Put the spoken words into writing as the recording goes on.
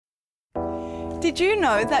Did you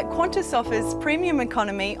know that Qantas offers premium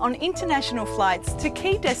economy on international flights to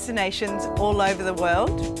key destinations all over the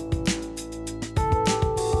world?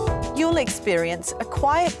 You'll experience a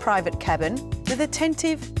quiet private cabin with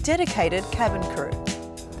attentive, dedicated cabin crew.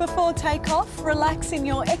 Before takeoff, relax in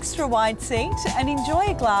your extra wide seat and enjoy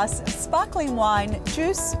a glass of sparkling wine,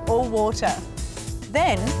 juice or water.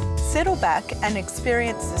 Then, settle back and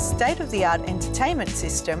experience the state-of-the-art entertainment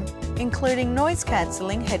system, including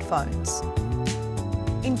noise-cancelling headphones.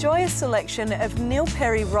 Enjoy a selection of Neil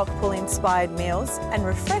Perry rock pool-inspired meals and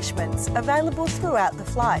refreshments available throughout the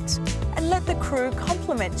flight. And let the crew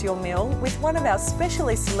complement your meal with one of our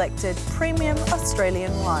specially selected premium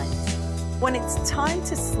Australian wines. When it's time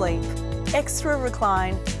to sleep, extra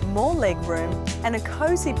recline, more legroom and a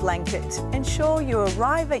cosy blanket ensure you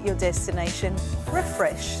arrive at your destination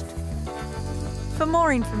refreshed. For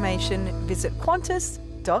more information, visit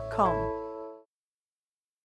qantas.com.